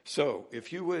So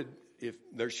if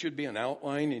there should be an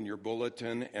outline in your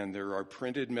bulletin, and there are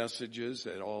printed messages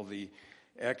at all the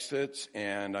exits,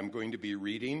 and I'm going to be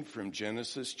reading from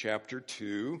Genesis chapter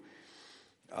 2,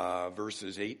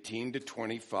 verses 18 to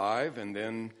 25, and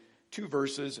then 2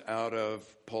 verses out of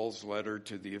Paul's letter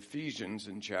to the Ephesians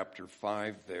in chapter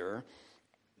 5 there.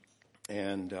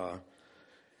 And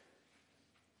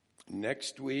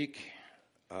next week,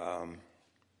 I'm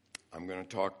going to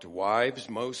talk to wives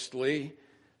mostly.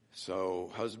 So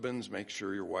husbands, make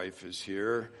sure your wife is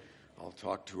here. I'll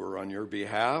talk to her on your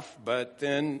behalf. But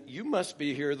then you must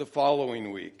be here the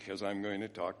following week, because I'm going to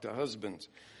talk to husbands.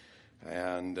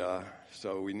 And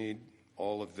so we need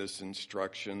all of this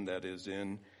instruction that is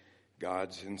in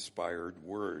God's inspired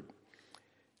word.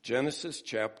 Genesis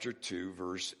chapter 2,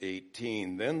 verse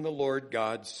 18. Then the Lord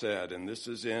God said, and this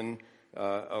is in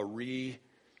a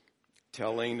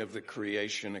retelling of the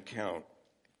creation account,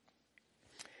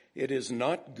 "It is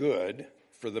not good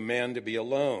for the man to be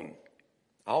alone.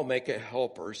 I'll make a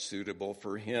helper suitable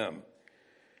for him."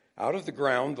 Out of the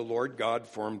ground the Lord God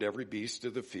formed every beast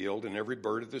of the field and every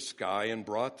bird of the sky and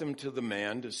brought them to the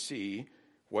man to see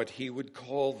what he would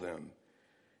call them.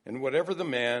 And whatever the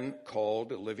man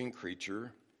called a living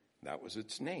creature, that was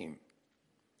its name.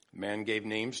 Man gave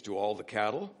names to all the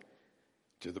cattle,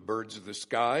 to the birds of the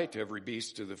sky, to every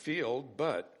beast of the field,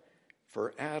 but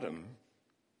for Adam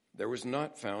there was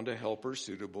not found a helper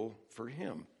suitable for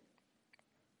him.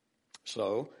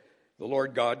 So the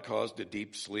Lord God caused a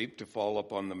deep sleep to fall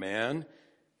upon the man,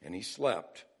 and he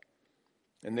slept.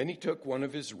 And then he took one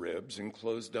of his ribs and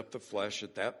closed up the flesh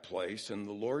at that place, and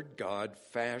the Lord God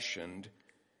fashioned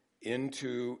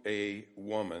into a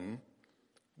woman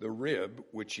the rib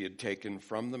which he had taken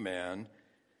from the man,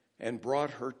 and brought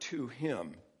her to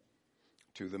him,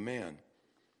 to the man.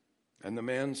 And the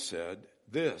man said,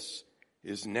 "This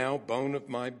is now bone of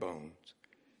my bones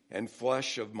and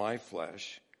flesh of my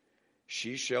flesh.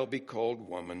 She shall be called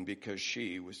woman, because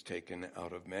she was taken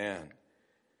out of man.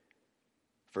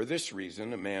 For this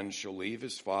reason a man shall leave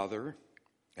his father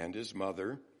and his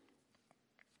mother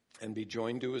and be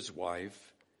joined to his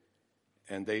wife,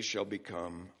 and they shall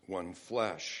become one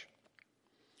flesh."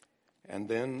 And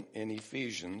then in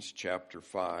Ephesians chapter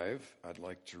 5, I'd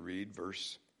like to read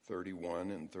verse 31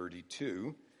 and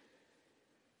 32.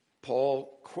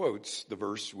 Paul quotes the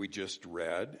verse we just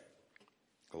read,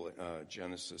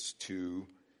 Genesis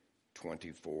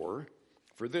 2:24.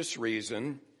 "For this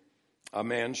reason, a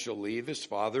man shall leave his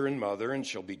father and mother and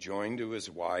shall be joined to his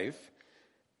wife,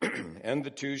 and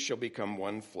the two shall become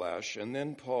one flesh." And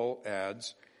then Paul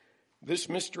adds, "This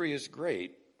mystery is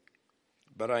great,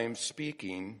 but I am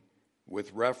speaking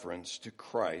with reference to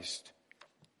Christ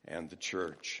and the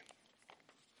church."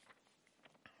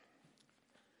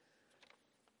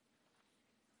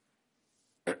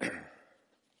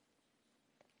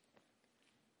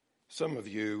 Some of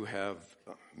you have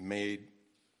made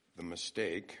the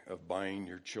mistake of buying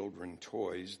your children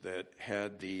toys that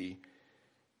had the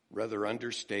rather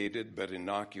understated but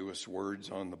innocuous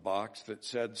words on the box that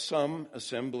said, "Some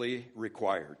assembly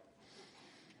required."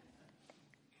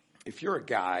 If you're a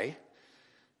guy,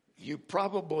 you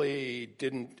probably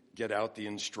didn't get out the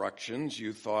instructions.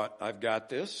 You thought, "I've got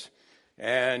this."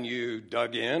 And you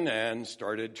dug in and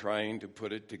started trying to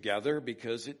put it together,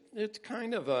 because it's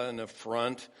kind of an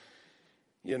affront,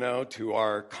 to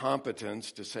our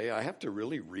competence to say, "I have to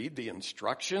really read the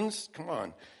instructions? Come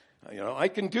on, I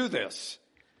can do this."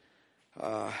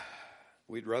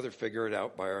 We'd rather figure it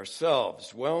out by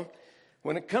ourselves. Well,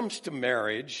 when it comes to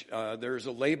marriage, there's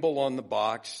a label on the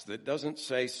box that doesn't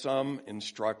say some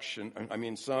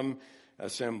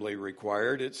assembly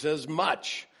required. It says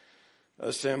much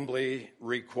assembly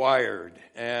required.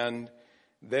 And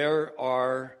there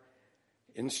are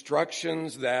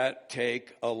instructions that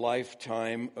take a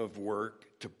lifetime of work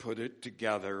to put it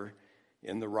together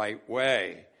in the right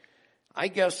way. I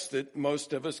guess that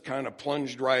most of us kind of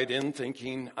plunged right in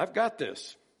thinking, "I've got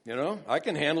this, I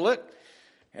can handle it."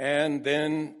 And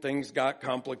then things got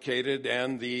complicated,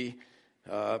 and the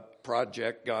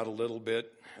project got a little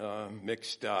bit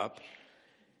mixed up,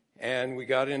 and we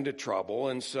got into trouble.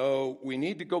 And so we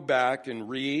need to go back and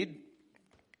read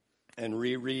and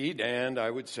reread, and I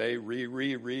would say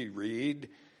reread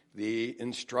the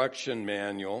instruction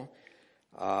manual.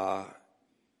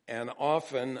 And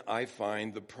often I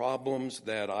find the problems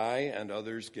that I and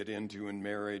others get into in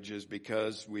marriage is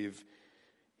because we've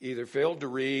either failed to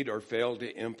read or failed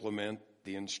to implement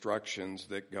the instructions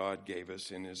that God gave us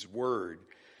in His Word.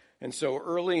 And so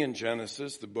early in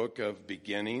Genesis, the book of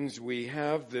beginnings, we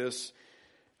have this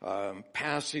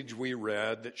passage we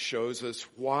read that shows us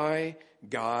why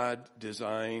God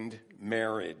designed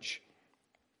marriage.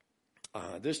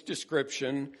 This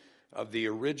description of the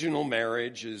original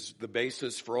marriage is the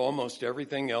basis for almost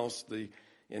everything else the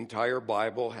entire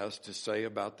Bible has to say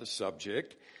about the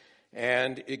subject.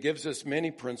 And it gives us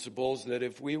many principles that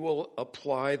if we will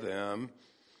apply them,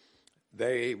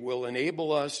 they will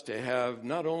enable us to have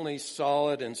not only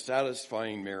solid and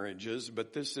satisfying marriages,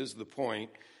 but this is the point,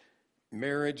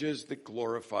 marriages that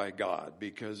glorify God,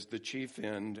 because the chief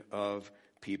end of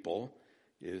people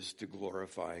is to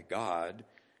glorify God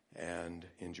and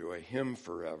enjoy Him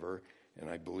forever. And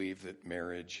I believe that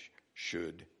marriage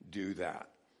should do that.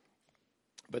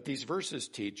 But these verses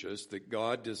teach us that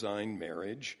God designed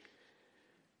marriage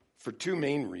for two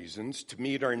main reasons: to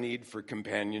meet our need for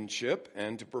companionship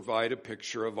and to provide a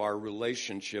picture of our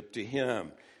relationship to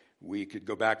Him. We could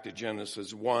go back to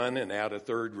Genesis 1 and add a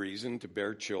third reason: to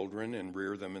bear children and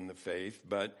rear them in the faith,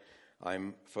 but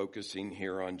I'm focusing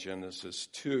here on Genesis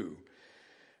 2.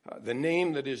 The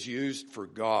name that is used for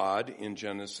God in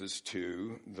Genesis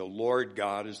 2, the Lord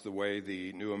God is the way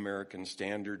the New American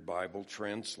Standard Bible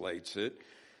translates it.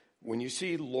 When you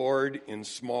see Lord in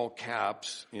small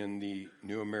caps in the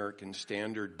New American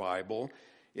Standard Bible,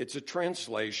 it's a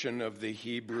translation of the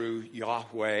Hebrew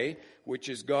Yahweh, which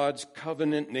is God's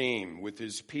covenant name with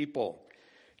His people.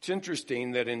 It's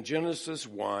interesting that in Genesis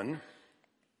 1,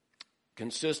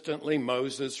 consistently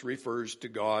Moses refers to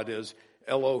God as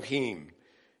Elohim,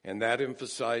 and that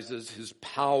emphasizes His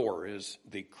power as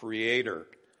the creator.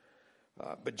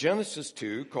 But Genesis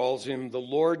 2 calls Him the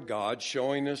Lord God,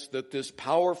 showing us that this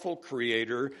powerful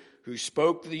creator who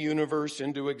spoke the universe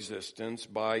into existence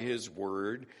by His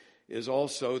word is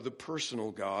also the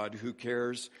personal God who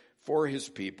cares for His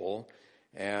people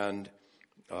and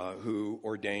who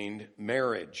ordained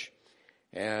marriage.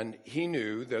 And He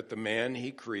knew that the man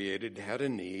He created had a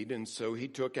need, and so He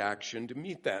took action to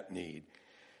meet that need.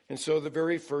 And so the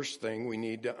very first thing we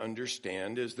need to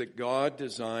understand is that God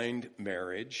designed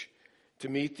marriage to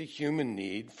meet the human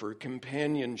need for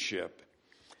companionship.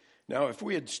 Now, if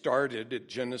we had started at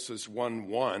Genesis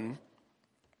 1:1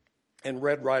 and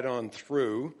read right on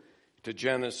through to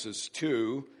Genesis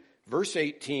 2, verse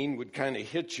 18 would kind of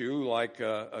hit you like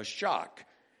a shock.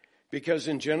 Because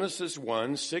in Genesis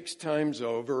 1, 6 times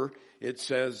over, it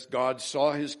says God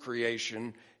saw His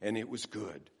creation and it was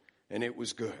good, and it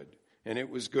was good, and it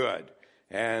was good.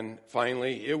 And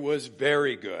finally, it was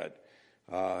very good.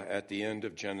 At the end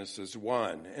of Genesis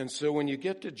 1. And so when you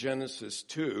get to Genesis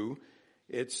 2,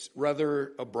 it's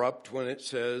rather abrupt when it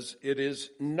says it is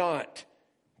not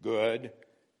good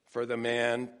for the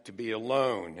man to be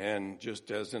alone. And just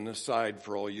as an aside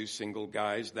for all you single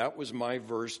guys, that was my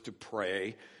verse to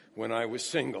pray when I was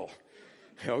single.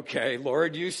 Okay,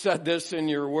 Lord, you said this in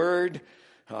your word.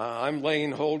 I'm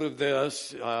laying hold of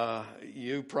this.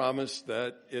 You promised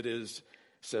that it is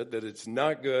said that it's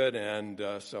not good, and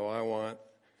so I want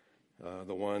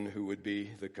the one who would be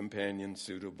the companion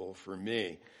suitable for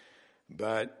me.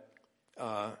 But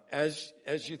as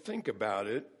you think about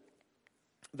it,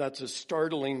 that's a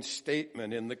startling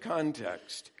statement in the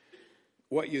context.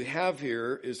 What you have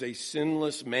here is a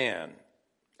sinless man.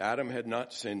 Adam had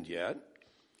not sinned yet.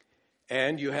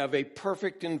 And you have a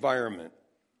perfect environment.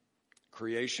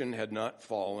 Creation had not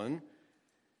fallen.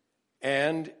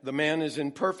 And the man is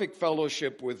in perfect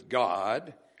fellowship with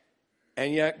God,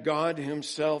 and yet God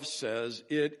Himself says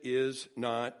it is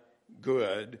not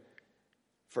good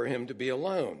for him to be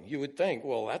alone. You would think,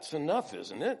 well, that's enough,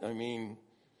 isn't it? I mean,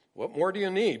 what more do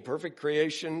you need? Perfect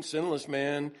creation, sinless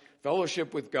man,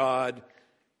 fellowship with God.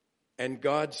 And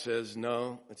God says,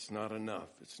 no, it's not enough.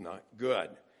 It's not good.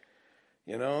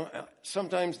 You know,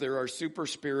 sometimes there are super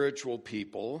spiritual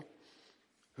people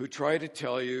who try to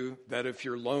tell you that if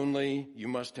you're lonely, you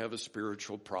must have a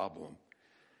spiritual problem.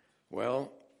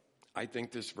 Well, I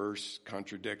think this verse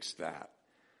contradicts that.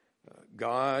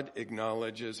 God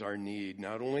acknowledges our need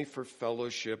not only for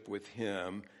fellowship with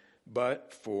Him,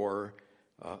 but for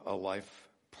a life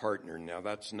partner. Now,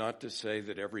 that's not to say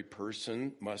that every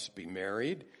person must be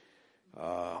married.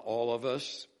 All of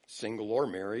us, single or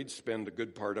married, spend a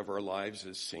good part of our lives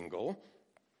as single.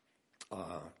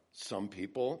 Some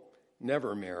people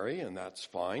never marry, and that's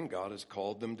fine. God has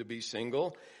called them to be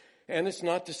single. And it's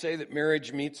not to say that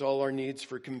marriage meets all our needs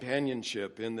for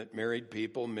companionship, in that married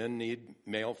people, men need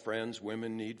male friends,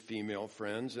 women need female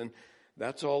friends, and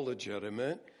that's all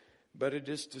legitimate. But it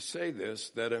is to say this,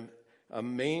 that a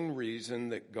main reason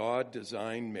that God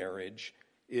designed marriage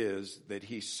is that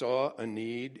He saw a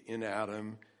need in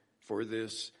Adam for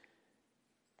this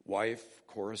wife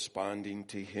corresponding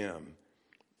to him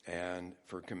and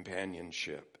for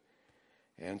companionship.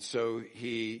 And so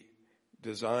He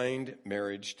designed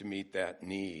marriage to meet that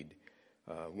need.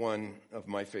 One of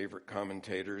my favorite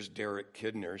commentators, Derek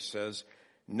Kidner, says,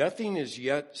 "Nothing is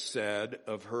yet said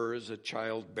of her as a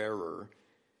child bearer.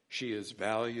 She is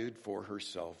valued for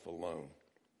herself alone."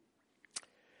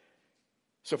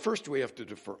 So first we have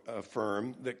to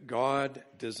affirm that God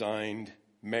designed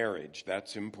marriage.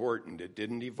 That's important. It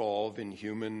didn't evolve in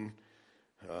human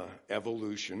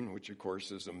evolution, which of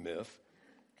course is a myth.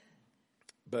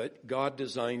 But God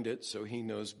designed it so he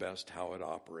knows best how it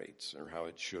operates or how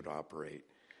it should operate.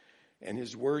 And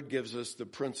his word gives us the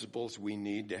principles we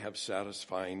need to have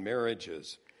satisfying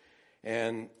marriages.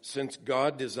 And since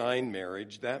God designed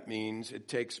marriage, that means it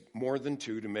takes more than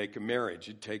two to make a marriage.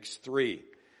 It takes three.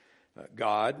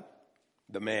 God,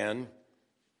 the man,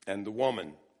 and the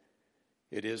woman.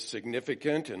 It is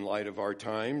significant in light of our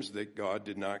times that God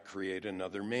did not create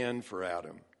another man for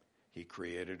Adam. He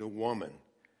created a woman.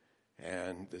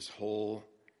 And this whole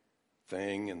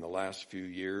thing in the last few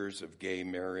years of gay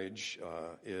marriage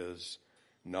is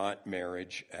not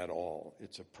marriage at all.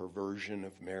 It's a perversion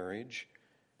of marriage.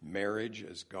 Marriage,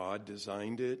 as God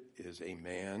designed it, is a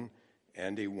man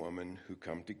and a woman who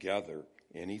come together.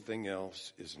 Anything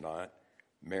else is not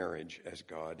marriage as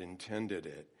God intended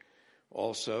it.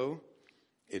 Also,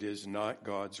 it is not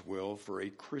God's will for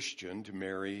a Christian to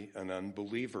marry an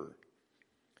unbeliever.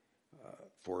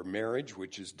 For marriage,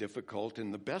 which is difficult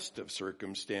in the best of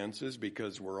circumstances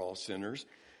because we're all sinners,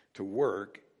 to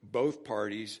work, both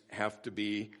parties have to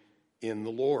be in the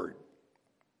Lord.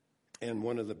 And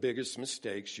one of the biggest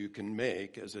mistakes you can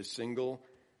make as a single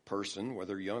person,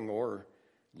 whether young or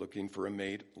looking for a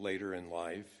mate later in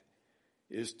life,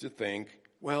 is to think,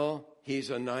 well, he's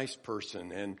a nice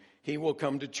person and he will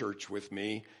come to church with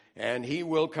me and he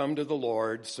will come to the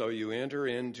Lord. So you enter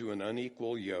into an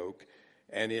unequal yoke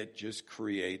and it just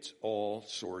creates all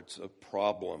sorts of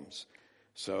problems.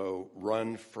 So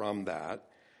run from that.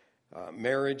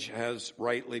 Marriage has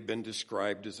rightly been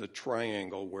described as a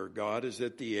triangle where God is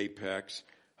at the apex,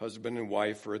 husband and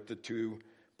wife are at the 2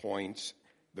 points.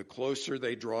 The closer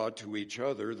they draw to each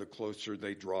other, the closer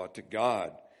they draw to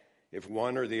God. If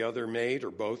one or the other mate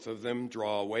or both of them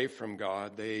draw away from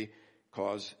God, they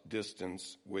cause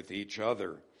distance with each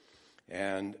other.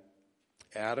 And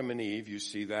Adam and Eve, you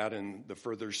see that in the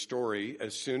further story,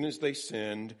 as soon as they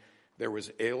sinned, there was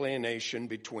alienation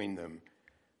between them.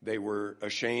 They were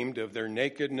ashamed of their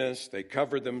nakedness, they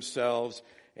covered themselves,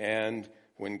 and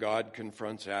when God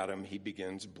confronts Adam, he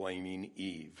begins blaming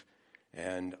Eve.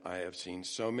 And I have seen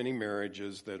so many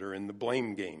marriages that are in the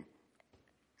blame game,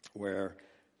 where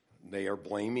they are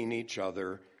blaming each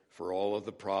other for all of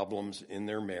the problems in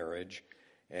their marriage.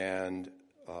 And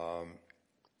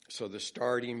so the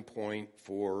starting point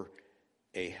for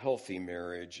a healthy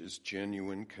marriage is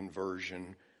genuine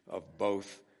conversion of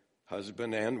both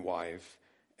husband and wife,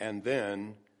 and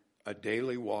then a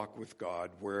daily walk with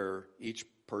God where each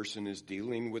person is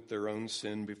dealing with their own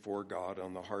sin before God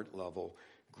on the heart level,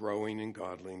 growing in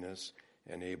godliness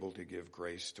and able to give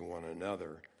grace to one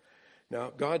another. Now,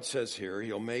 God says here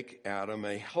he'll make Adam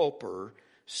a helper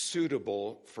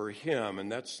suitable for him,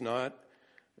 and that's not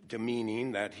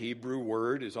demeaning. That Hebrew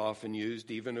word is often used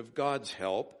even of God's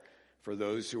help for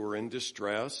those who are in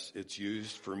distress. It's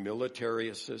used for military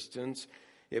assistance.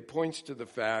 It points to the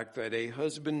fact that a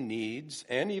husband needs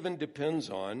and even depends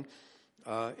on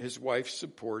his wife's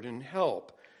support and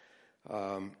help.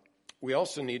 We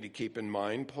also need to keep in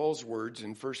mind Paul's words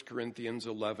in 1 Corinthians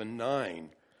 11:9,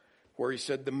 where he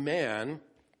said the man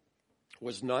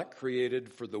was not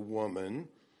created for the woman,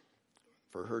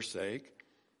 for her sake,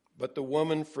 but the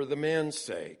woman for the man's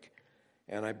sake.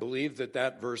 And I believe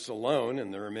that verse alone,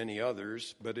 and there are many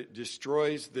others, but it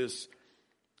destroys this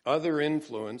other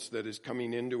influence that is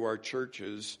coming into our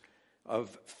churches of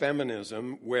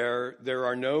feminism, where there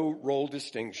are no role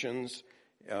distinctions.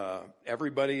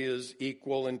 Everybody is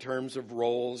equal in terms of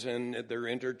roles, and they're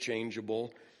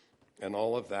interchangeable and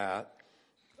all of that.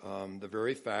 The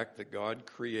very fact that God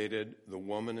created the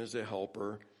woman as a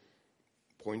helper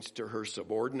points to her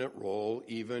subordinate role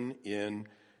even in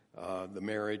the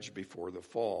marriage before the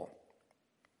fall.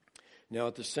 Now,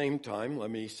 at the same time,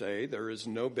 let me say there is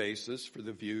no basis for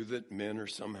the view that men are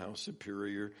somehow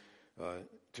superior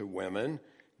to women.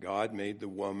 God made the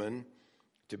woman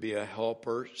to be a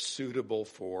helper suitable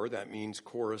for, that means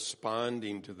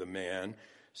corresponding to the man.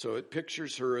 So it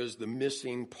pictures her as the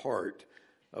missing part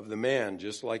of the man,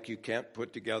 just like you can't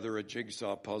put together a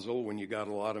jigsaw puzzle when you got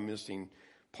a lot of missing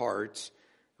parts.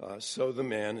 So the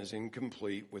man is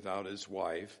incomplete without his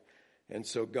wife. And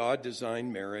so God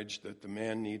designed marriage that the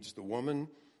man needs the woman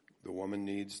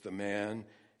needs the man,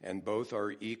 and both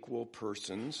are equal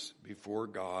persons before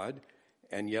God,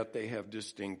 and yet they have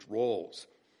distinct roles.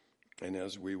 And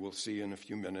as we will see in a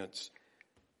few minutes,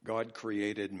 God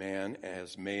created man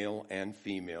as male and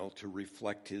female to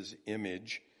reflect his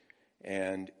image.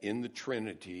 And in the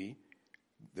Trinity,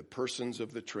 the persons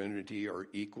of the Trinity are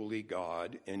equally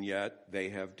God, and yet they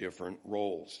have different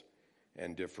roles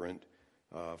and different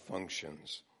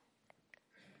functions.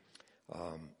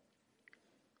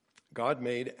 God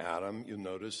made Adam, you'll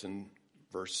notice in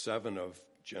verse 7 of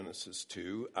Genesis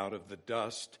 2, out of the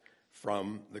dust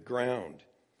from the ground.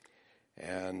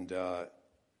 And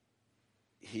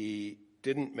he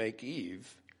didn't make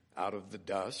Eve out of the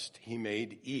dust. He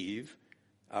made Eve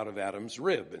out of Adam's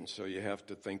rib. And so you have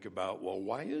to think about, well,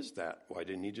 why is that? Why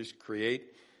didn't he just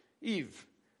create Eve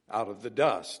out of the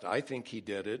dust? I think he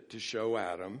did it to show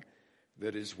Adam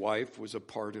that his wife was a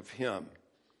part of him.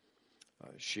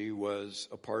 She was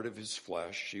a part of his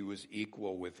flesh. She was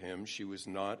equal with him. She was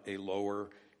not a lower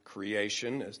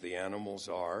creation as the animals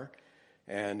are.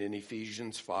 And in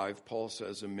Ephesians 5, Paul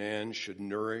says a man should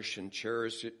nourish and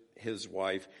cherish his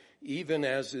wife even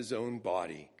as his own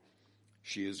body.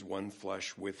 She is one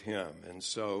flesh with him. And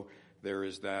so there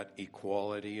is that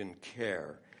equality and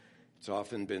care. It's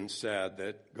often been said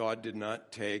that God did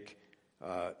not take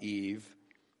Eve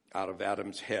out of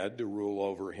Adam's head to rule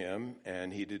over him,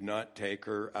 and he did not take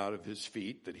her out of his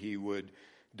feet that he would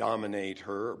dominate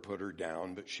her or put her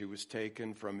down, but she was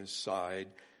taken from his side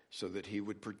so that he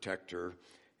would protect her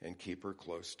and keep her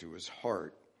close to his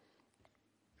heart.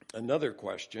 Another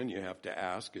question you have to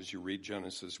ask as you read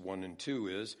Genesis 1 and 2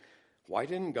 is, why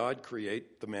didn't God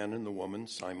create the man and the woman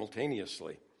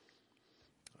simultaneously?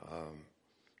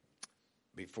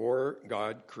 Before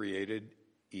God created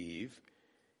Eve,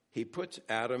 he puts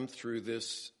Adam through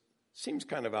this, seems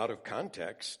kind of out of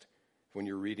context when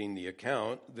you're reading the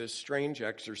account, this strange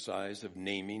exercise of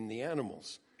naming the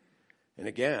animals. And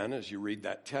again, as you read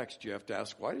that text, you have to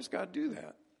ask, why does God do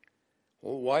that?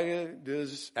 Well, why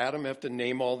does Adam have to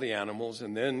name all the animals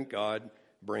and then God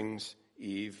brings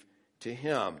Eve to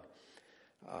him?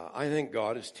 I think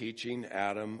God is teaching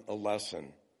Adam a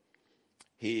lesson.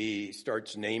 He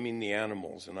starts naming the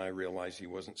animals, and I realize he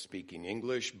wasn't speaking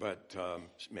English, but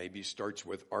maybe starts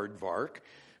with aardvark,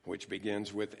 which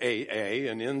begins with AA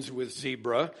and ends with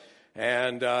zebra.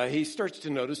 And he starts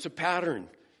to notice a pattern.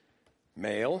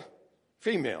 Male,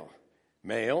 female,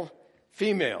 male,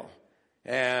 female.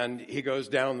 And he goes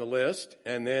down the list,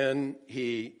 and then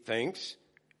he thinks,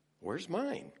 where's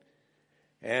mine?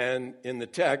 And in the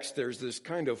text, there's this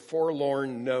kind of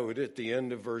forlorn note at the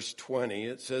end of verse 20.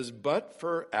 It says, but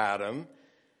for Adam,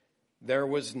 there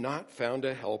was not found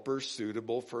a helper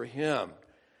suitable for him.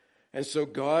 And so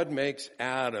God makes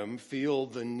Adam feel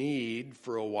the need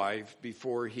for a wife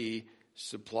before he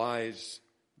supplies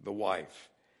the wife.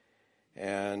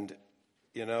 And,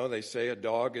 you know, they say a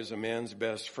dog is a man's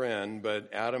best friend,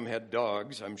 but Adam had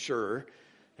dogs, I'm sure.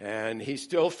 And he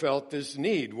still felt this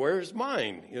need. Where's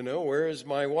mine? You know, where is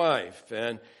my wife?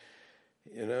 And,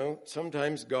 you know,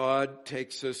 sometimes God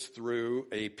takes us through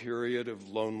a period of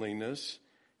loneliness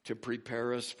to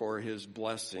prepare us for his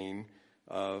blessing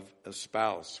of a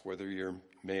spouse, whether you're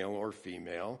male or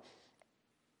female.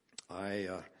 I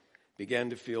began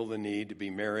to feel the need to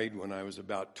be married when I was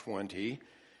about 20,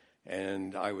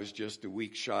 and I was just a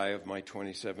week shy of my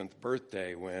 27th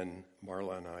birthday when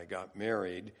Marla and I got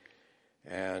married.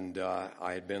 And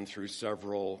I had been through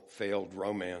several failed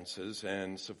romances,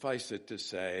 and suffice it to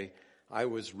say, I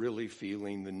was really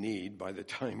feeling the need by the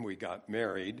time we got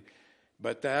married.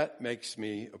 But that makes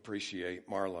me appreciate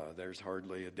Marla. There's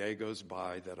hardly a day goes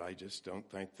by that I just don't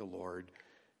thank the Lord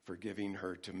for giving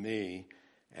her to me.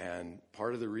 And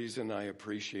part of the reason I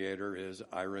appreciate her is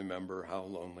I remember how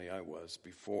lonely I was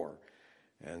before.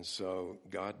 And so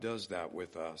God does that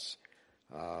with us.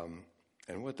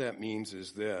 And what that means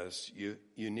is this, you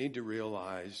need to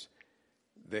realize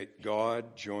that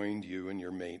God joined you and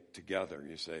your mate together.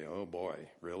 You say, oh boy,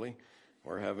 really?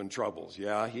 We're having troubles.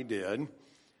 Yeah, he did.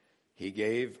 He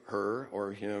gave her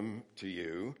or him to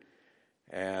you,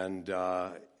 and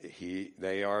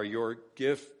they are your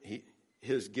gift,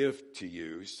 his gift to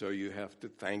you, so you have to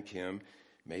thank him,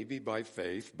 maybe by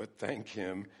faith, but thank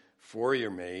him for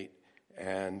your mate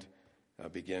and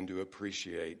begin to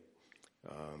appreciate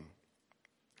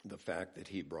the fact that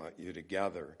he brought you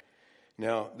together.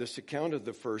 Now, this account of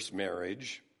the first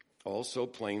marriage also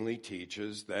plainly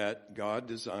teaches that God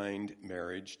designed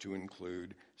marriage to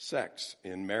include sex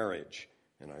in marriage.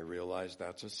 And I realize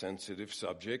that's a sensitive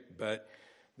subject, but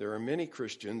there are many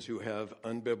Christians who have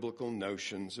unbiblical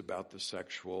notions about the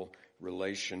sexual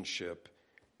relationship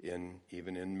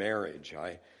even in marriage.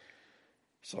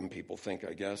 Some people think,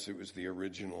 I guess, it was the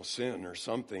original sin or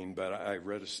something, but I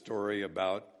read a story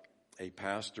about a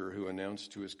pastor who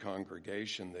announced to his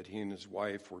congregation that he and his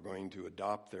wife were going to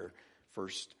adopt their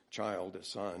first child, a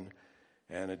son.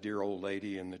 And a dear old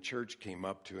lady in the church came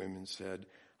up to him and said,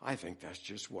 "I think that's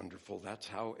just wonderful. That's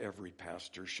how every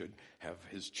pastor should have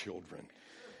his children."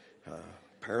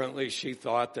 Apparently she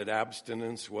thought that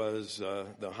abstinence was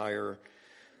the higher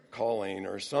calling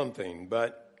or something.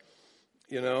 But,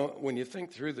 you know, when you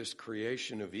think through this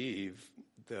creation of Eve,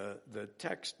 the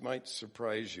text might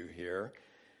surprise you here.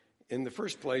 In the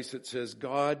first place, it says,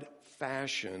 God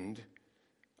fashioned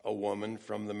a woman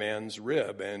from the man's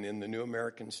rib. And in the New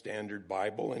American Standard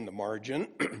Bible, in the margin,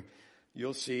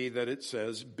 you'll see that it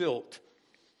says built.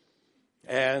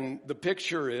 And the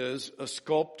picture is a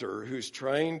sculptor who's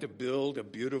trying to build a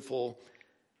beautiful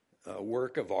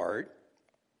work of art.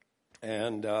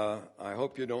 And I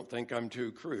hope you don't think I'm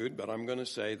too crude, but I'm going to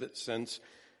say that since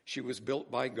she was built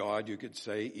by God, you could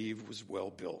say Eve was well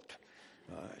built.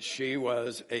 She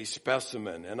was a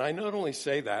specimen. And I not only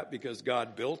say that because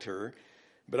God built her,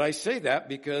 but I say that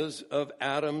because of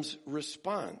Adam's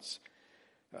response.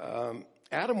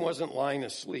 Adam wasn't lying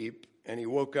asleep, and he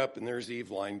woke up and there's Eve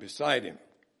lying beside him.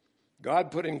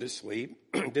 God put him to sleep,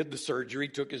 did the surgery,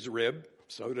 took his rib,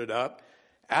 sewed it up.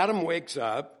 Adam wakes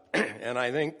up, and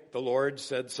I think the Lord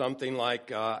said something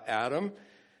like, Adam,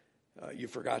 you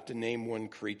forgot to name one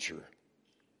creature.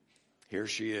 Here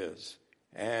she is.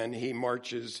 And he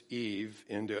marches Eve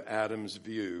into Adam's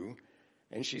view,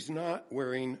 and she's not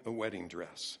wearing a wedding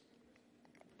dress.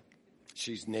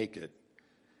 She's naked.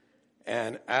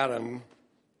 And Adam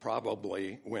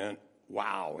probably went,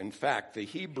 wow. In fact, the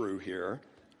Hebrew here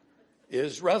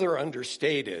is rather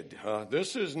understated.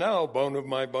 This is now bone of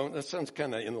my bone. That sounds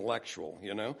kind of intellectual,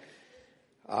 you know.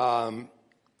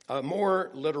 A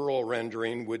more literal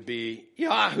rendering would be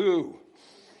Yahoo!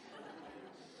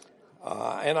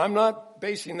 And I'm not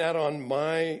basing that on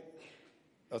my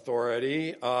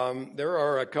authority. There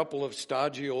are a couple of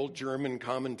stodgy old German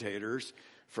commentators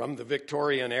from the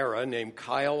Victorian era named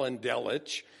Keil and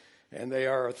Delitzsch, and they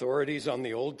are authorities on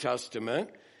the Old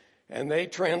Testament, and they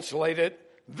translate it,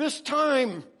 this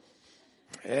time.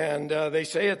 And they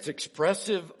say it's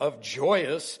expressive of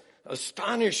joyous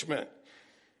astonishment.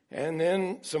 And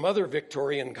then some other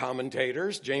Victorian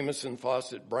commentators, Jameson,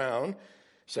 Fawcett, Brown,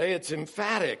 say it's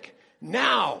emphatic.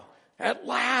 Now, at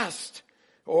last.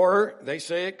 Or they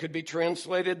say it could be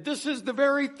translated, this is the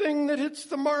very thing that hits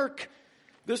the mark.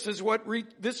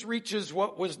 This reaches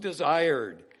what was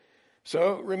desired.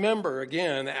 So remember,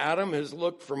 again, Adam has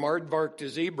looked from aardvark to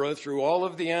zebra through all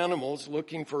of the animals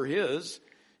looking for his.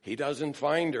 He doesn't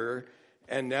find her.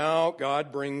 And now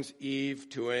God brings Eve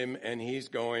to him, and he's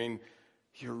going,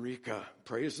 Eureka,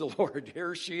 praise the Lord,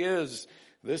 here she is.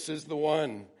 This is the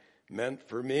one meant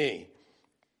for me.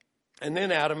 And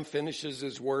then Adam finishes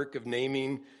his work of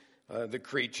naming the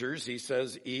creatures. He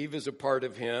says Eve is a part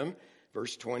of him,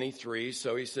 verse 23.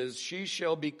 So he says, she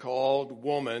shall be called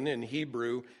woman, in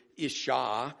Hebrew,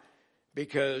 Isha,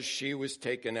 because she was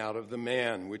taken out of the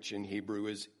man, which in Hebrew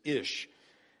is Ish.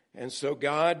 And so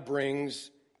God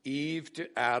brings Eve to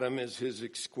Adam as his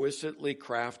exquisitely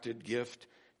crafted gift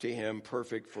to him,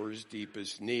 perfect for his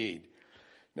deepest need.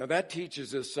 Now that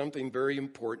teaches us something very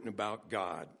important about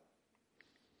God.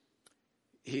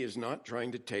 He is not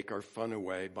trying to take our fun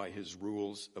away by his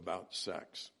rules about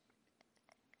sex.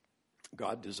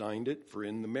 God designed it for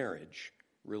in the marriage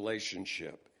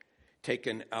relationship.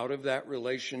 Taken out of that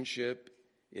relationship,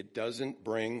 it doesn't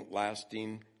bring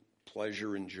lasting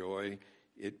pleasure and joy.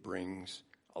 It brings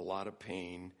a lot of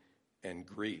pain and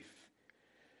grief.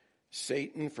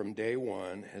 Satan from day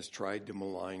one has tried to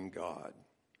malign God.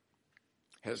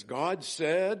 Has God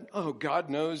said, oh, God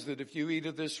knows that if you eat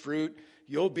of this fruit,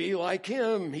 you'll be like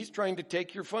him. He's trying to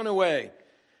take your fun away.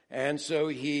 And so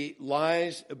he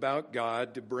lies about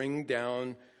God to bring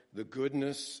down the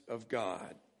goodness of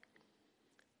God.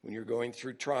 When you're going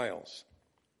through trials,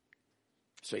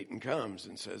 Satan comes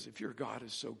and says, if your God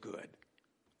is so good,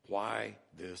 why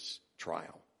this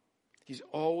trial? He's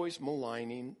always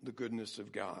maligning the goodness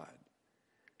of God.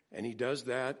 And he does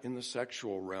that in the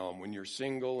sexual realm. When you're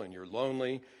single and you're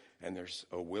lonely and there's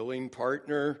a willing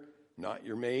partner, not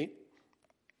your mate,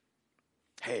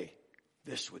 hey,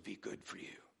 this would be good for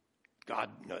you. God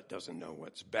doesn't know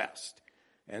what's best.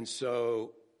 And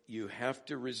so you have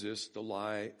to resist the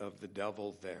lie of the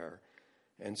devil there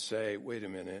and say, wait a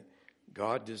minute,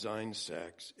 God designed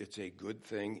sex. It's a good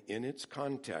thing in its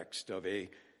context of a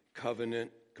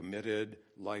covenant, committed,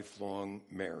 lifelong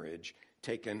marriage.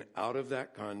 Taken out of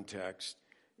that context,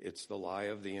 it's the lie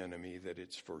of the enemy that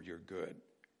it's for your good.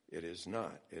 It is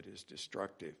not. It is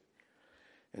destructive.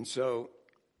 And so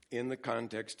in the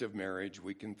context of marriage,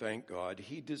 we can thank God.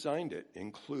 He designed it,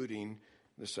 including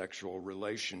the sexual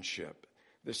relationship.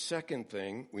 The second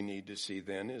thing we need to see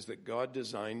then is that God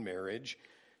designed marriage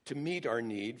to meet our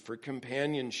need for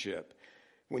companionship.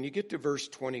 When you get to verse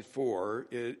 24,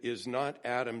 it is not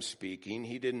Adam speaking.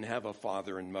 He didn't have a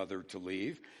father and mother to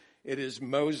leave. It is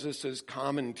Moses'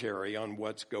 commentary on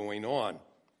what's going on.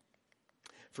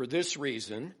 For this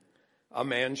reason, a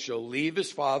man shall leave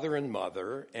his father and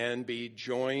mother and be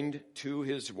joined to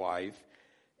his wife,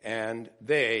 and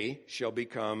they shall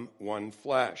become one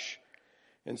flesh.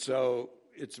 And so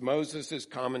it's Moses'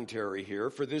 commentary here.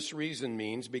 For this reason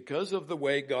means because of the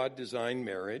way God designed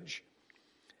marriage,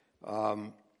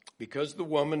 because the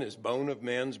woman is bone of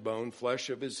man's bone, flesh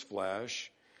of his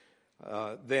flesh,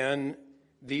 then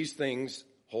these things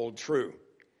hold true.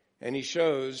 And he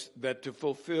shows that to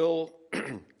fulfill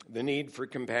the need for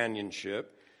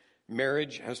companionship,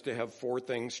 marriage has to have four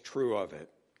things true of it.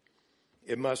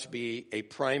 It must be a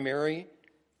primary,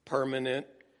 permanent,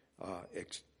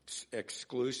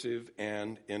 exclusive,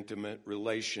 and intimate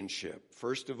relationship.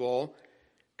 First of all,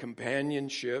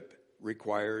 companionship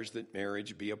requires that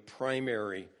marriage be a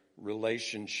primary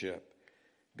relationship.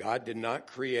 God did not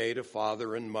create a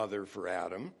father and mother for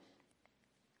Adam.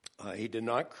 He did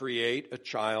not create a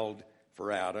child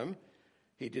for Adam.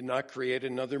 He did not create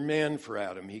another man for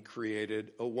Adam. He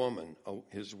created a woman,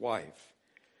 his wife.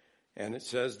 And it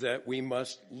says that we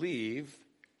must leave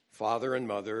father and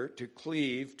mother to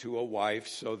cleave to a wife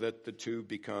so that the two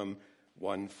become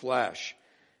one flesh.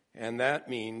 And that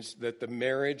means that the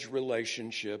marriage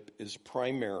relationship is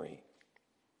primary,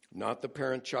 not the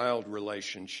parent-child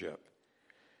relationship.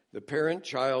 The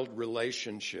parent-child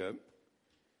relationship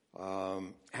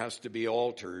has to be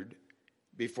altered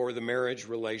before the marriage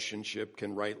relationship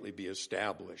can rightly be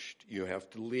established. You have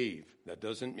to leave. That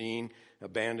doesn't mean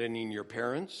abandoning your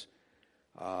parents.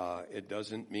 It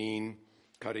doesn't mean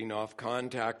cutting off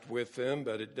contact with them,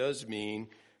 but it does mean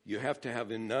you have to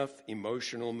have enough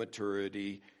emotional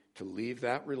maturity to leave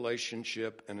that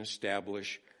relationship and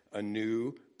establish a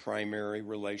new primary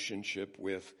relationship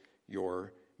with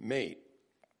your mate.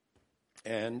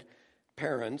 And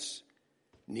parents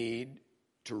need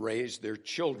to raise their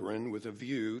children with a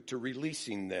view to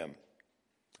releasing them.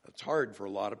 It's hard for a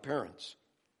lot of parents,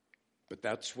 but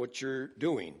that's what you're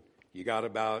doing. You got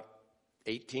about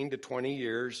 18 to 20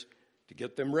 years to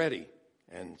get them ready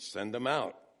and send them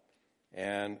out.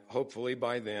 And hopefully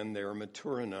by then they're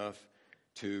mature enough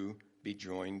to be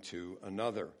joined to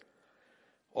another.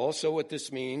 Also, what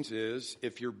this means is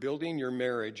if you're building your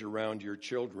marriage around your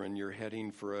children, you're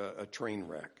heading for a train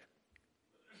wreck.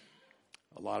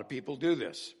 A lot of people do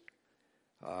this.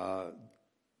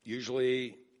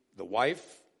 Usually the wife,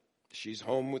 she's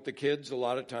home with the kids a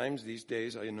lot of times. These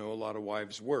days, I know a lot of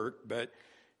wives work, but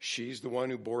she's the one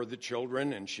who bore the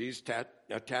children and she's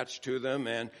attached to them.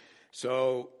 And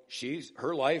so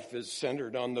her life is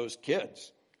centered on those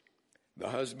kids. The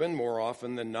husband, more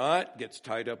often than not, gets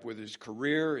tied up with his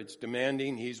career. It's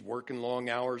demanding. He's working long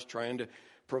hours trying to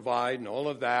provide and all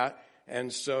of that.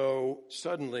 And so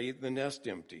suddenly the nest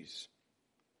empties.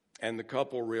 And the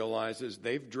couple realizes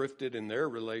they've drifted in their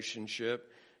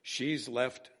relationship. She's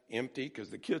left empty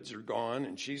because the kids are gone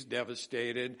and she's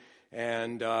devastated.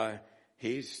 And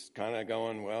he's kind of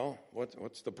going, well,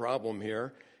 what's the problem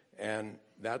here? And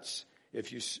that's,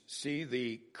 if you see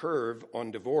the curve on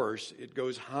divorce, it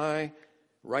goes high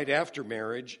right after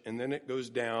marriage, and then it goes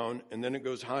down, and then it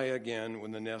goes high again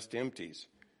when the nest empties.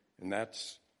 And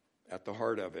that's at the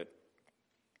heart of it.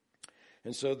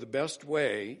 And so the best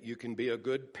way you can be a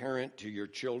good parent to your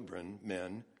children,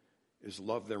 men, is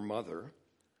love their mother.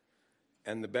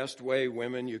 And the best way,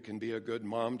 women, you can be a good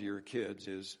mom to your kids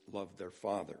is love their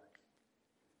father.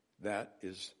 That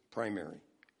is primary.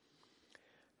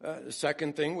 The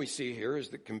second thing we see here is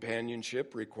that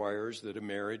companionship requires that a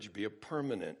marriage be a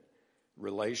permanent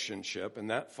relationship,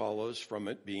 and that follows from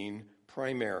it being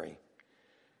primary.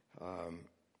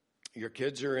 Your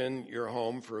kids are in your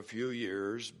home for a few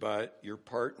years, but your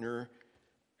partner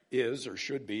is or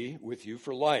should be with you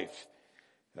for life.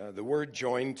 The word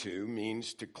joined to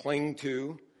means to cling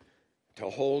to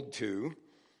hold to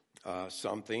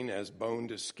something as bone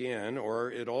to skin,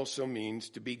 or it also means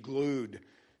to be glued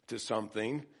to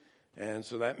something. And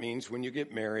so that means when you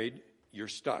get married, you're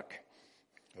stuck,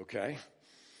 okay?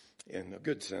 In a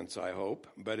good sense, I hope,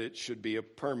 but it should be a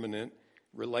permanent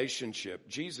relationship.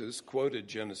 Jesus quoted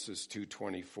Genesis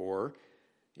 2:24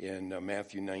 in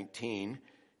Matthew 19,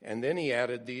 and then he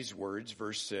added these words,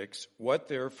 verse 6, "What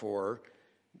therefore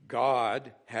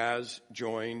God has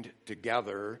joined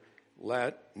together,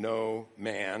 let no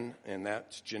man," and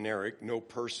that's generic, no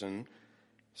person,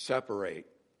 "separate."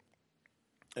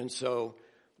 And so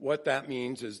what that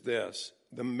means is this: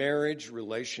 the marriage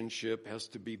relationship has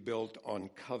to be built on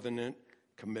covenant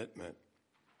commitment.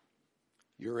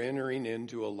 You're entering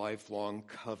into a lifelong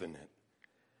covenant.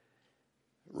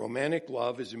 Romantic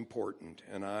love is important,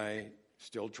 and I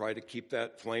still try to keep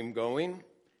that flame going,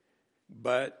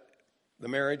 but the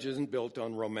marriage isn't built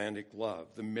on romantic love.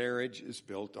 The marriage is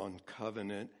built on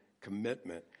covenant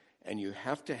commitment, and you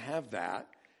have to have that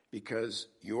because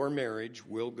your marriage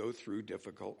will go through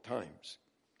difficult times.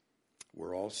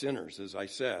 We're all sinners, as I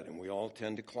said, and we all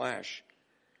tend to clash.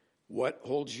 What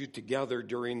holds you together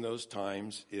during those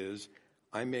times is,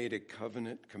 I made a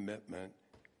covenant commitment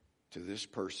to this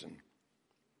person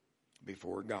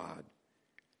before God,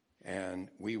 and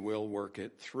we will work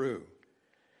it through.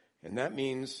 And that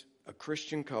means a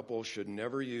Christian couple should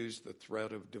never use the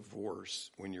threat of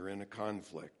divorce when you're in a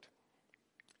conflict.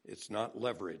 It's not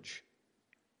leverage.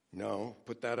 No,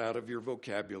 put that out of your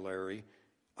vocabulary.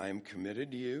 I am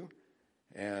committed to you,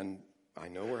 and I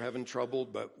know we're having trouble,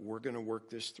 but we're going to work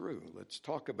this through. Let's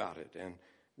talk about it and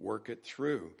work it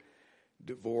through.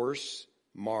 Divorce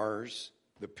mars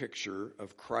the picture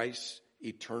of Christ's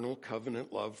eternal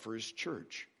covenant love for his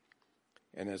church.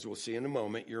 And as we'll see in a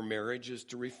moment, your marriage is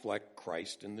to reflect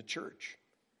Christ in the church.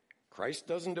 Christ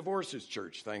doesn't divorce his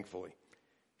church, thankfully.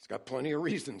 He's got plenty of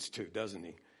reasons to, doesn't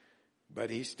he?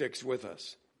 But he sticks with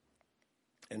us.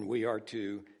 And we are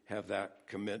to have that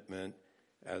commitment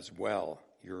as well.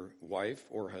 Your wife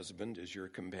or husband is your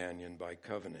companion by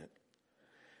covenant.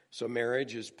 So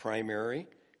marriage is primary.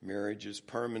 Marriage is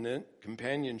permanent.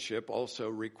 Companionship also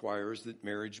requires that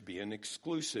marriage be an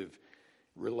exclusive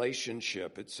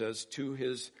relationship. It says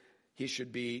he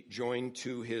should be joined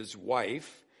to his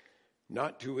wife,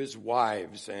 not to his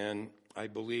wives. And I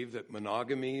believe that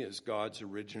monogamy is God's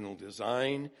original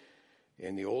design.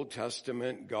 In the Old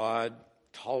Testament, God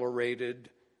tolerated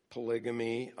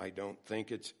polygamy. I don't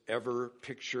think it's ever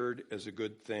pictured as a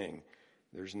good thing.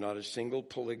 There's not a single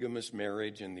polygamous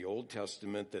marriage in the Old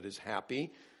Testament that is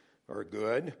happy or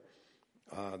good.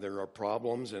 There are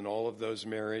problems in all of those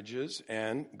marriages,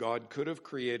 and God could have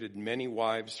created many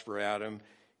wives for Adam.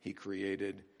 He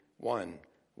created one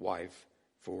wife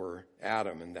for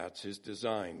Adam, and that's his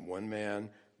design. One man,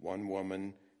 one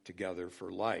woman, together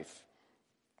for life.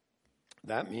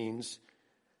 That means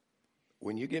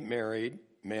when you get married,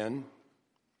 men,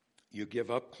 you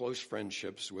give up close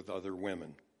friendships with other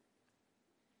women.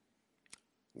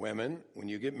 Women, when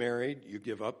you get married, you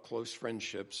give up close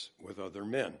friendships with other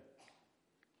men.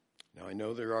 Now, I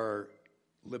know there are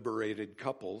liberated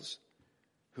couples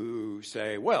who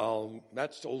say, well,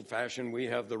 that's old-fashioned. We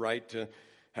have the right to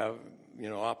have,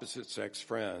 opposite-sex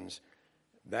friends.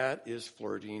 That is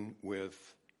flirting with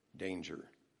danger,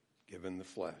 given the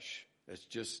flesh. It's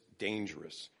just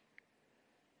dangerous.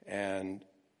 And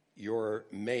your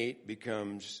mate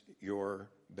becomes your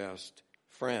best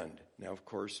friend. Now, of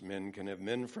course, men can have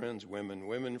men friends,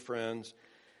 women friends.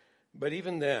 But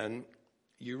even then,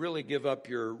 you really give up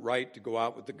your right to go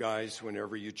out with the guys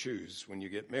whenever you choose when you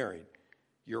get married.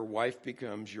 Your wife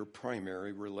becomes your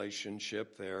primary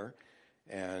relationship there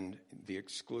and the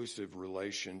exclusive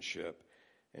relationship.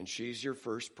 And she's your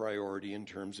first priority in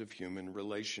terms of human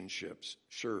relationships.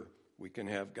 Sure, we can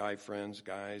have guy friends,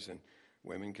 guys, and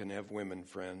women can have women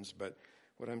friends. But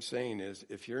what I'm saying is,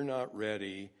 if you're not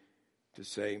ready to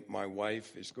say, my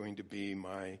wife is going to be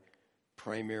my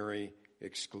primary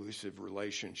exclusive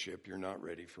relationship, you're not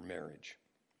ready for marriage.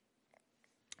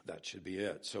 That should be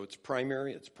it. So it's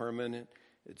primary, it's permanent,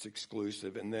 it's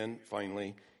exclusive. And then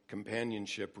finally,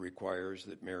 companionship requires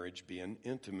that marriage be an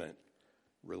intimate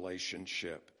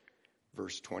relationship.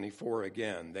 Verse 24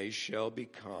 again, they shall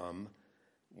become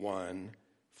one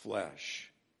flesh.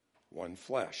 One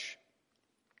flesh.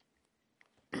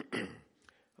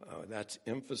 That's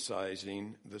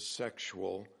emphasizing the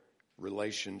sexual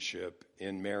relationship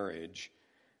in marriage.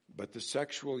 But the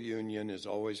sexual union is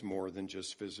always more than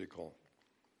just physical.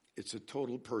 It's a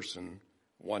total person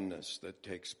oneness that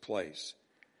takes place.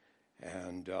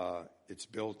 And it's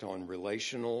built on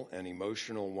relational and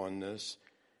emotional oneness.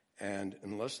 And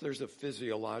unless there's a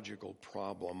physiological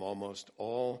problem, almost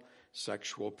all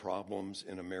sexual problems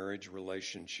in a marriage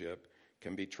relationship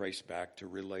can be traced back to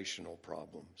relational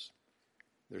problems.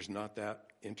 There's not that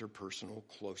interpersonal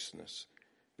closeness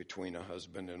between a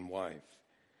husband and wife.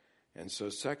 And so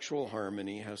sexual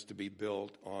harmony has to be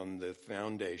built on the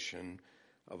foundation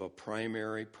of a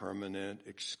primary, permanent,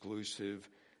 exclusive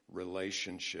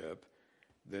relationship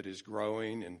that is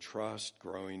growing in trust,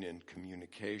 growing in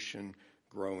communication,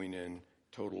 growing in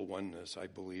total oneness. I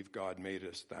believe God made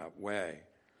us that way.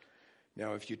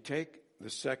 Now, if you take the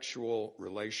sexual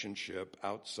relationship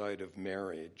outside of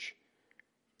marriage,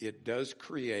 it does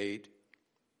create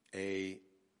a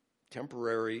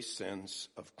temporary sense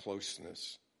of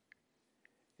closeness.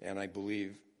 And I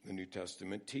believe the New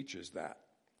Testament teaches that.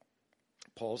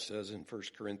 Paul says in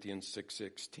 1 Corinthians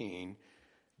 6:16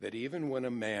 that even when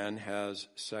a man has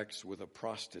sex with a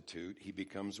prostitute, he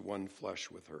becomes one flesh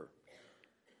with her.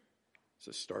 It's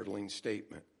a startling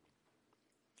statement.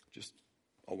 Just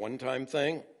a one-time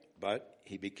thing, but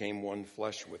he became one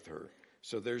flesh with her.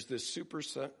 So there's this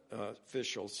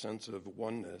superficial sense of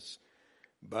oneness,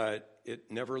 but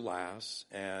it never lasts,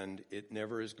 and it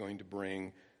never is going to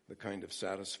bring the kind of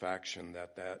satisfaction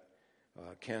that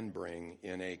can bring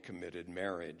in a committed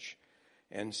marriage.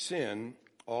 And sin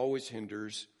always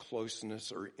hinders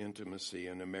closeness or intimacy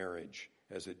in a marriage,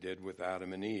 as it did with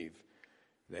Adam and Eve.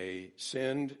 They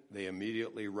sinned, they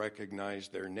immediately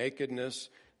recognized their nakedness,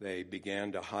 they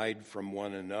began to hide from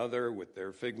one another with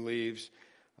their fig leaves,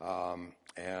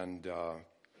 and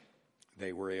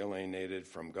they were alienated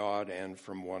from God and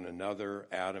from one another.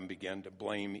 Adam began to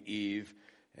blame Eve,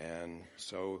 and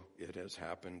so it has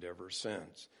happened ever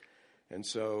since. And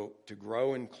so to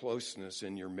grow in closeness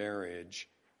in your marriage,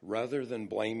 rather than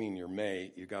blaming your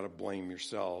mate, you got to blame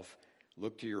yourself.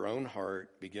 Look to your own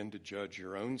heart, begin to judge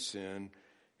your own sin,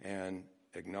 and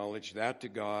acknowledge that to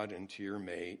God and to your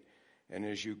mate. And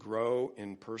as you grow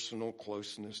in personal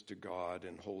closeness to God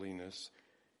and holiness,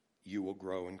 you will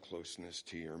grow in closeness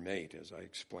to your mate, as I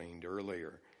explained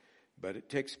earlier. But it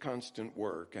takes constant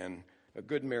work, and a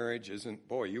good marriage isn't,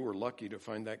 boy, you were lucky to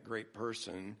find that great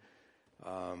person.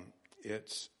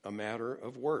 It's a matter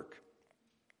of work.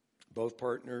 Both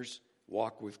partners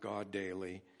walk with God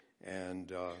daily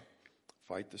and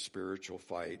fight the spiritual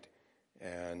fight,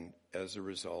 and as a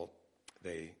result,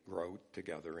 they grow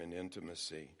together in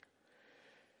intimacy.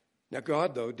 Now,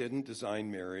 God, though, didn't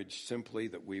design marriage simply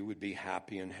that we would be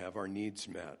happy and have our needs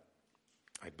met.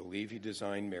 I believe He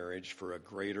designed marriage for a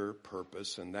greater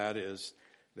purpose, and that is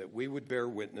that we would bear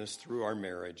witness through our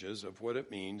marriages of what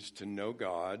it means to know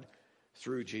God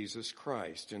through Jesus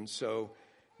Christ. And so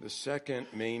the second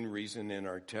main reason in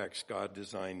our text God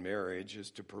designed marriage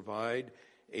is to provide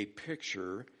a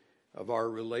picture of our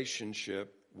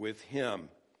relationship with Him.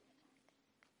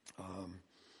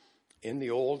 In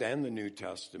the Old and the New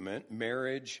Testament,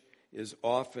 marriage is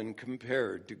often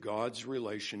compared to God's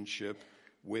relationship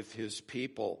with His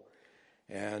people.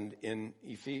 And in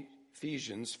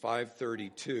Ephesians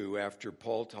 5:32, after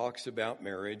Paul talks about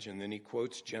marriage, and then he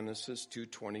quotes Genesis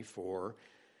 2:24,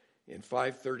 in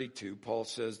 5:32, Paul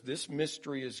says, "This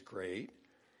mystery is great,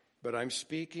 but I'm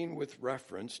speaking with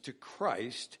reference to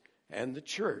Christ and the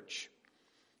church."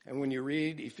 And when you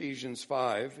read Ephesians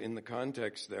 5 in the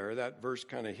context there, that verse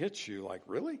kind of hits you like,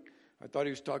 really? I thought he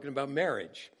was talking about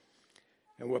marriage.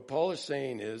 And what Paul is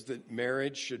saying is that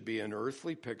marriage should be an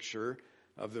earthly picture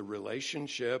of the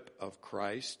relationship of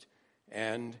Christ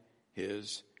and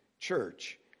His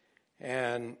church.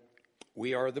 And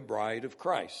we are the bride of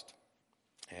Christ.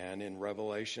 And in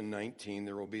Revelation 19,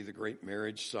 there will be the great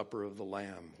marriage supper of the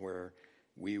Lamb, where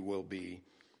we will be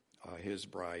His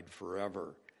bride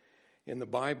forever. In the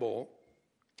Bible,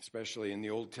 especially in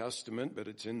the Old Testament, but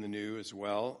it's in the New as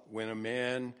well, when a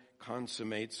man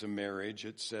consummates a marriage,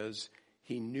 it says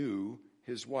he knew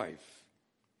his wife.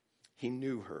 He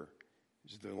knew her,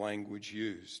 is the language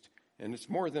used. And it's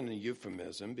more than a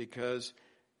euphemism, because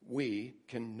we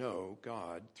can know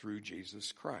God through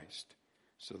Jesus Christ.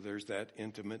 So there's that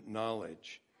intimate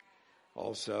knowledge.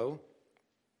 Also,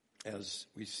 as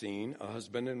we've seen, a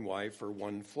husband and wife are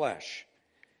one flesh.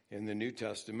 In the New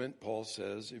Testament, Paul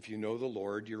says, if you know the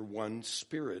Lord, you're one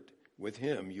spirit with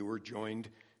Him. You are joined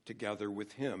together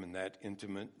with Him in that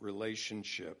intimate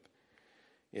relationship.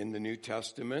 In the New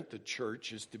Testament, the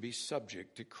church is to be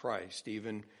subject to Christ,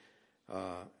 even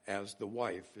as the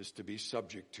wife is to be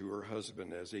subject to her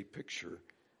husband, as a picture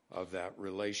of that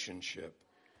relationship.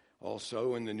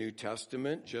 Also in the New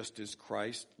Testament, just as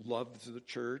Christ loved the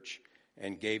church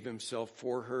and gave Himself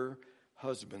for her,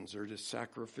 husbands are to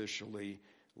sacrificially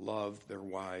love their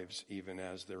wives even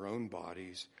as their own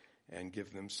bodies and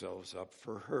give themselves up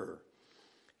for her.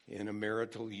 In a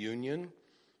marital union,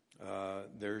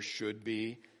 there should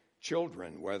be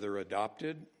children, whether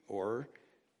adopted or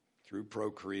through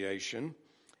procreation,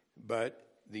 but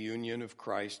the union of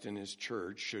Christ and His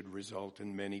church should result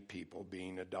in many people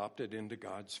being adopted into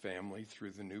God's family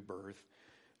through the new birth,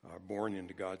 born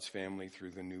into God's family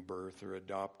through the new birth, or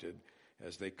adopted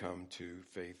as they come to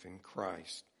faith in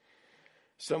Christ.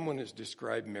 Someone has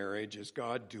described marriage as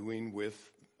God doing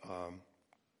with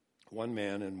one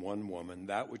man and one woman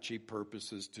that which He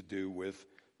purposes to do with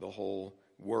the whole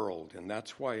world. And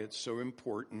that's why it's so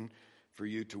important for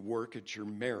you to work at your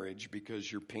marriage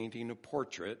because you're painting a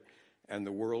portrait and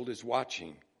the world is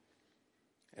watching.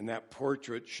 And that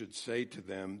portrait should say to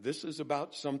them, this is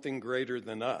about something greater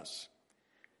than us.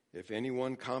 If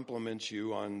anyone compliments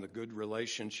you on the good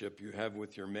relationship you have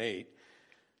with your mate,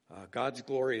 God's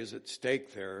glory is at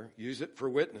stake there. Use it for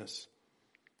witness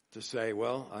to say,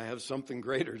 well, I have something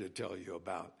greater to tell you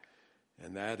about.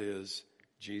 And that is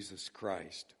Jesus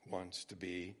Christ wants to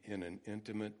be in an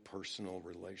intimate, personal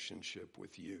relationship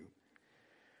with you.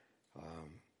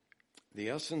 The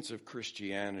essence of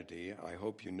Christianity, I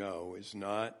hope you know, is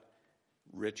not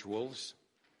rituals.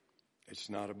 It's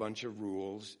not a bunch of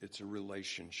rules. It's a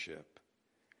relationship.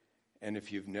 And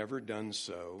if you've never done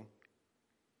so,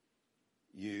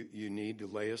 you need to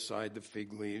lay aside the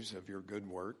fig leaves of your good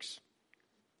works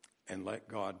and let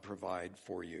God provide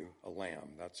for you a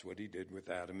lamb. That's what he did with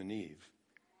Adam and Eve.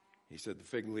 He said the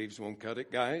fig leaves won't cut it,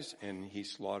 guys, and he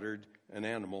slaughtered an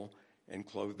animal and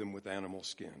clothed them with animal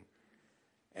skin.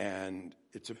 And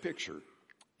it's a picture.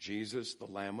 Jesus, the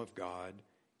Lamb of God,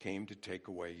 came to take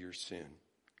away your sin.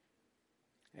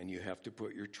 And you have to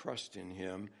put your trust in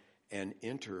him and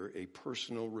enter a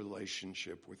personal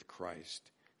relationship with Christ.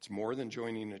 It's more than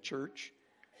joining a church.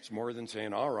 It's more than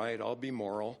saying, all right, I'll be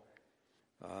moral.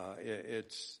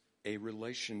 It's a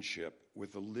relationship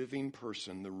with a living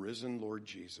person, the risen Lord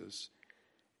Jesus.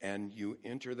 And you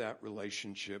enter that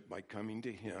relationship by coming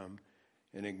to him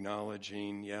and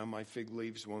acknowledging, yeah, my fig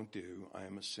leaves won't do. I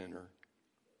am a sinner.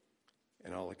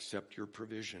 And I'll accept your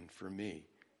provision for me.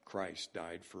 Christ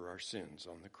died for our sins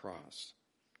on the cross.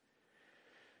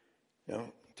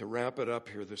 Now, to wrap it up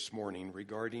here this morning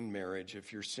regarding marriage,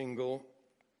 if you're single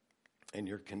and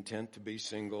you're content to be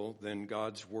single, then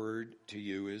God's word to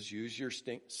you is use your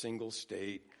single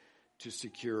state to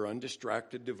secure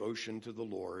undistracted devotion to the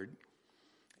Lord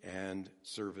and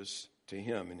service to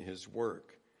him and his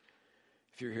work.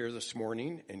 If you're here this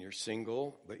morning and you're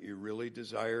single, but you really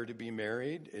desire to be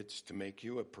married, it's to make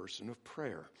you a person of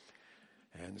prayer.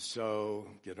 And so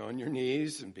get on your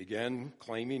knees and begin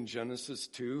claiming Genesis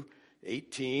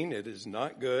 2:18. It is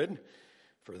not good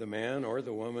for the man or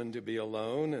the woman to be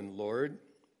alone. And Lord,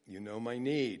 you know my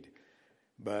need.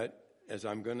 But as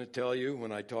I'm going to tell you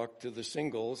when I talk to the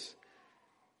singles,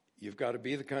 you've got to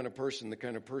be the kind of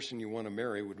person you want to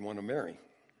marry would want to marry.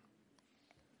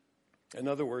 In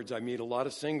other words, I meet a lot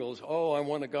of singles, I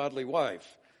want a godly wife,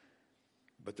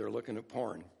 but they're looking at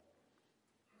porn.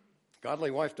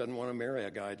 Godly wife doesn't want to marry a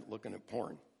guy looking at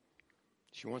porn.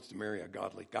 She wants to marry a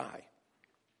godly guy.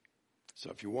 So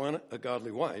if you want a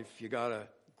godly wife, you got to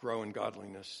grow in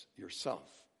godliness yourself.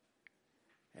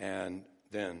 And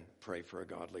then pray for a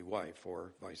godly wife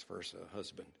or vice versa,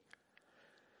 husband.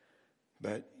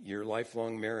 But your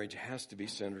lifelong marriage has to be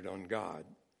centered on God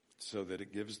so that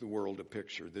it gives the world a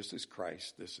picture. This is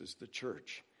Christ. This is the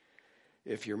church.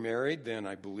 If you're married, then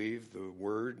I believe the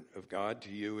word of God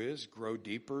to you is grow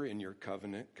deeper in your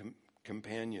covenant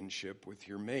companionship with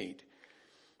your mate.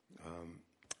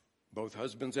 Both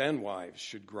husbands and wives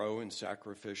should grow in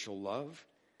sacrificial love,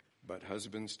 but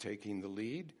husbands taking the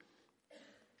lead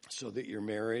so that your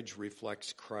marriage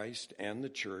reflects Christ and the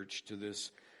church to this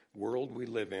world we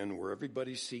live in where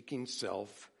everybody's seeking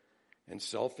self, and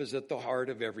self is at the heart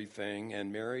of everything,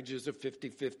 and marriage is a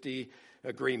 50-50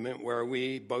 agreement where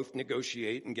we both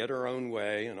negotiate and get our own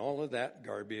way and all of that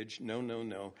garbage.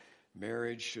 No.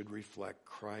 Marriage should reflect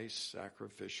Christ's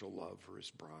sacrificial love for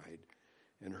his bride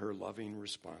and her loving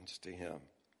response to him.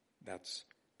 That's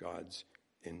God's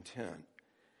intent.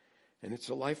 And it's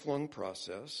a lifelong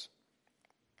process.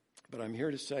 But I'm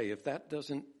here to say, if that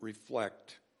doesn't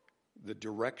reflect the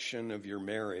direction of your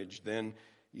marriage, then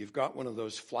you've got one of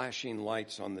those flashing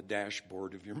lights on the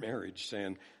dashboard of your marriage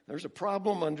saying, there's a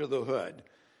problem under the hood.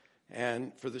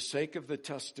 And for the sake of the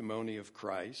testimony of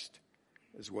Christ,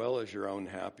 as well as your own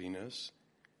happiness,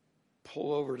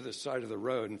 pull over to the side of the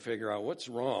road and figure out what's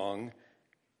wrong,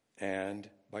 and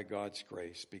by God's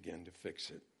grace, begin to fix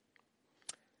it.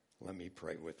 Let me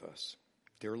pray with us.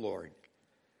 Dear Lord,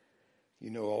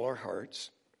 you know all our hearts.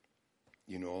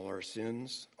 You know all our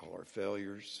sins, all our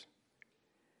failures,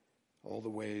 all the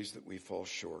ways that we fall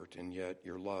short, and yet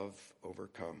your love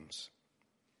overcomes.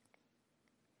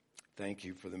 Thank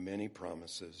you for the many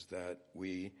promises that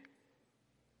we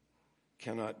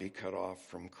cannot be cut off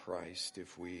from Christ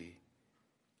if we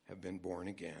have been born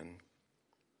again,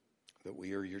 that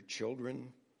we are your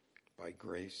children by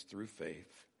grace through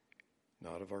faith,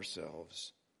 not of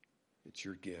ourselves. It's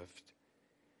your gift.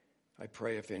 I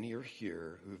pray if any are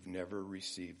here who've never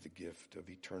received the gift of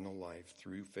eternal life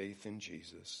through faith in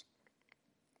Jesus,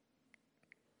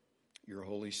 your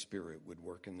Holy Spirit would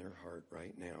work in their heart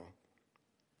right now,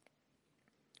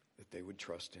 that they would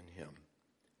trust in him.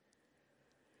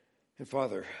 And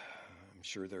Father, I'm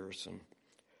sure there are some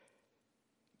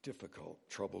difficult,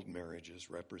 troubled marriages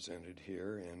represented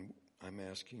here, and I'm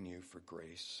asking you for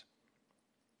grace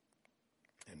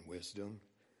and wisdom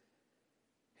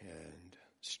and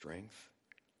strength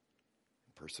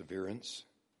and perseverance,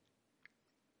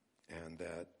 and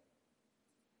that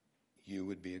you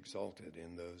would be exalted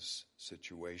in those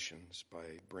situations by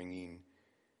bringing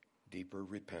deeper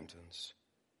repentance,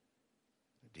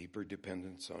 deeper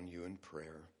dependence on you in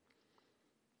prayer,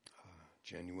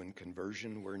 genuine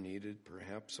conversion where needed,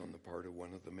 perhaps on the part of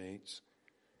one of the mates,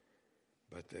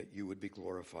 but that you would be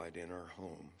glorified in our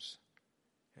homes,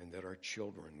 and that our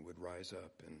children would rise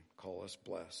up and call us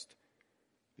blessed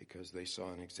because they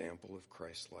saw an example of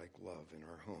Christ-like love in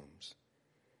our homes.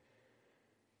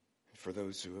 For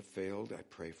those who have failed, I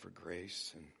pray for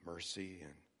grace and mercy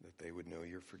and that they would know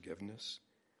your forgiveness.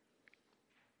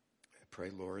 I pray,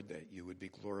 Lord, that you would be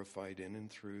glorified in and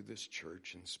through this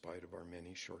church in spite of our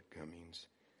many shortcomings.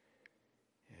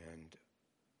 And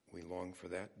we long for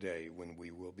that day when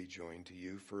we will be joined to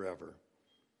you forever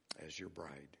as your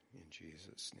bride. In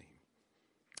Jesus' name,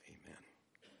 amen.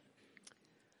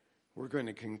 We're going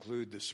to conclude this